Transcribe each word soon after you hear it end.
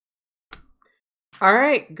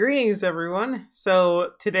Alright, greetings everyone.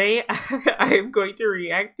 So today I'm going to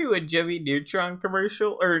react to a Jimmy Neutron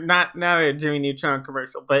commercial, or not a Jimmy Neutron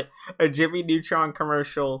commercial, but a Jimmy Neutron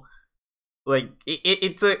commercial. Like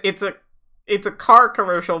it's a car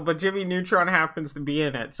commercial, but Jimmy Neutron happens to be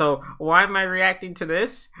in it. So why am I reacting to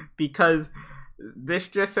this? Because this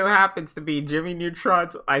just so happens to be Jimmy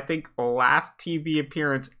Neutron's, I think, last TV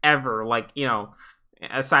appearance ever. Like,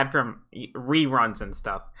 aside from reruns and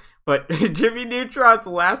stuff. But Jimmy Neutron's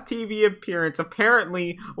last TV appearance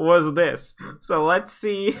apparently was this. So let's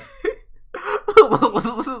see.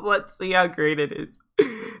 Let's see how great it is.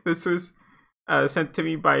 This was sent to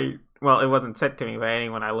me by, well, it wasn't sent to me by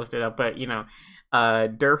anyone. I looked it up, but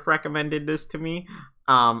Durf recommended this to me.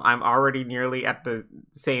 I'm already nearly at the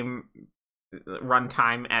same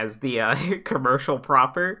runtime as the commercial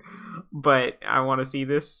proper, but I want to see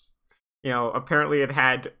this. Apparently it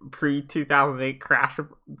had pre-2008 crash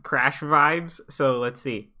vibes, so let's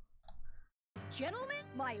see. Gentlemen,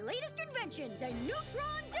 my latest invention, the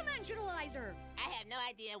Neutron Dimensionalizer. I have no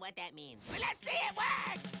idea what that means, but let's see it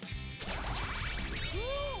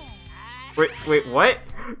work! Wait, what?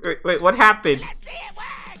 Wait, what happened? Let's see it work!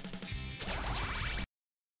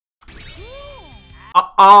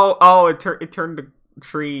 Oh, it turned the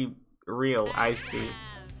tree real, I see.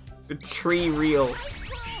 The tree real.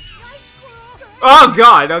 Oh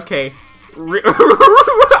god, okay.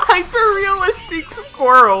 Hyper-realistic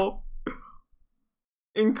squirrel.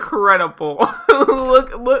 Incredible.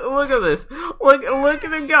 look at this. Look at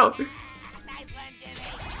him go. Nice one, Jimmy.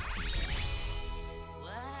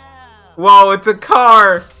 Whoa. Whoa, it's a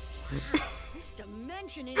car. This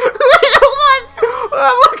dimension is... Wait, hold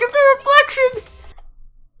on. Look at the reflection.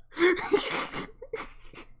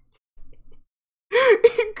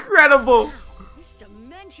 Incredible. This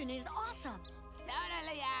dimension is awesome.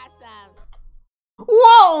 Totally awesome.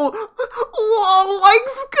 Whoa, like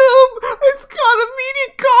Scoob, it's got a media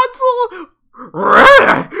console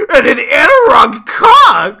and an analog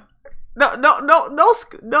clock. No,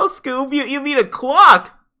 Scoob, you mean a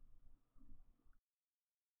clock?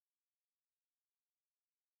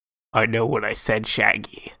 I know what I said,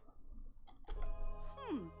 Shaggy.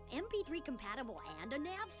 MP3 compatible and a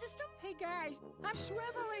nav system? Hey guys, I'm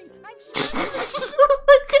swiveling.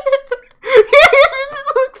 It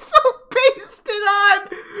looks so pasted on.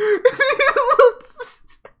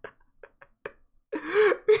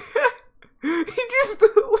 He just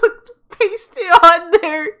looks pasted on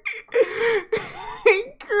there.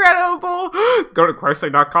 Incredible. Go to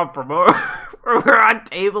Chrysler.com for more. We're on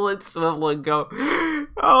table and swivel and go.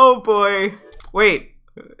 Oh boy. Wait.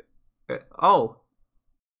 Oh,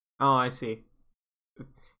 I see.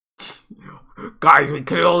 Guys, we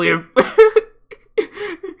could only have... Dad,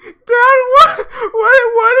 what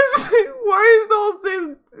is it?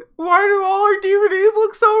 Why do all our DVDs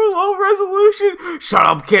look so low resolution? Shut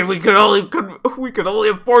up, kid. We could only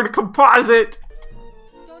afford composite.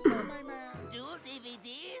 Don't tell my mom. Dual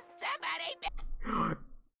DVDs?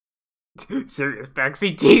 Somebody... Serious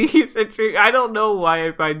backseat TV. I don't know why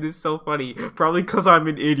I find this so funny. Probably because I'm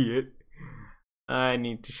an idiot. I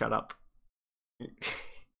need to shut up.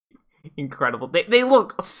 Incredible. They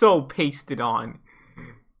look so pasted on.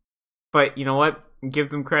 But you know what? Give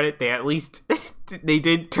them credit. They at least they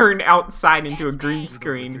did turn outside into a green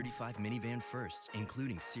screen. 35 minivan firsts,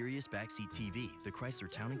 including Sirius backseat TV. The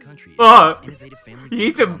Chrysler Town and Country. Innovative family. You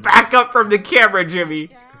need to back up from the camera, Jimmy.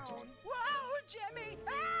 Whoa, Jimmy!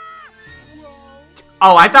 Ah! Whoa.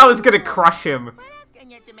 Oh, I thought I was gonna crush him. What else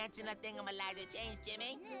can your dimensional thingamalizer change,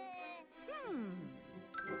 Jimmy?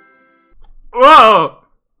 Whoa!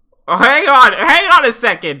 Oh, hang on a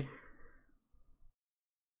second.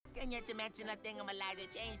 Can your dimensional thingamalizer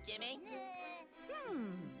change, Jimmy?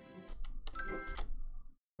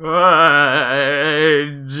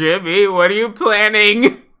 Jimmy, what are you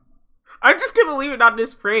planning? I'm just gonna leave it on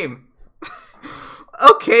this frame.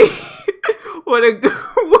 Okay. What a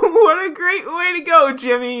great way to go,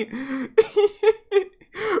 Jimmy.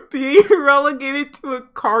 Being relegated to a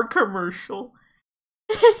car commercial.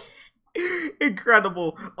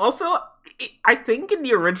 Incredible. Also, I think in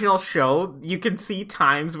the original show, you can see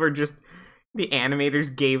times where just the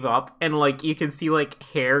animators gave up, and like you can see like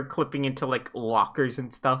hair clipping into like lockers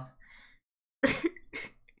and stuff.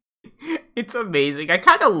 It's amazing. I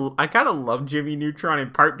kind of love Jimmy Neutron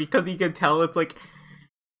in part because you can tell it's like,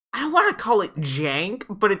 I don't want to call it jank,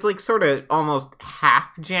 but it's like sort of almost half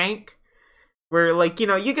jank. Where, like,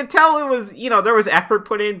 you could tell it was, there was effort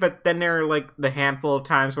put in, but then there are, like, the handful of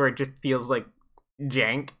times where it just feels like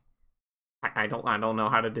jank. I don't know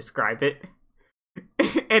how to describe it.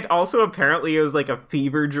 And also, apparently, it was, like, a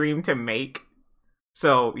fever dream to make.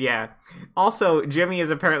 So, yeah. Also, Jimmy is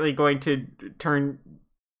apparently going to turn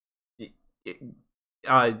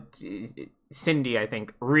Cindy, I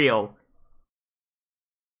think, real.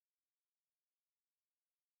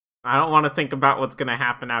 I don't want to think about what's going to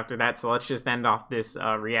happen after that, so let's just end off this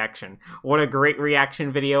reaction. What a great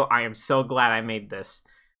reaction video. I am so glad I made this.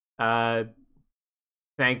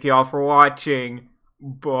 Thank you all for watching.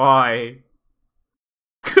 Bye.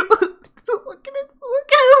 Look at it.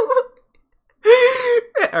 Look at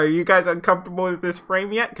it. Are you guys uncomfortable with this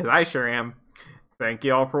frame yet? Because I sure am. Thank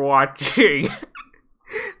you all for watching.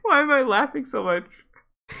 Why am I laughing so much?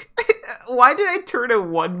 Why did I turn a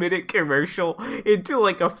 1 minute commercial into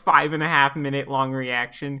like a 5.5 minute long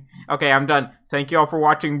reaction? Okay, I'm done. Thank you all for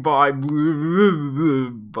watching. Bye.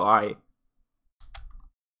 Bye.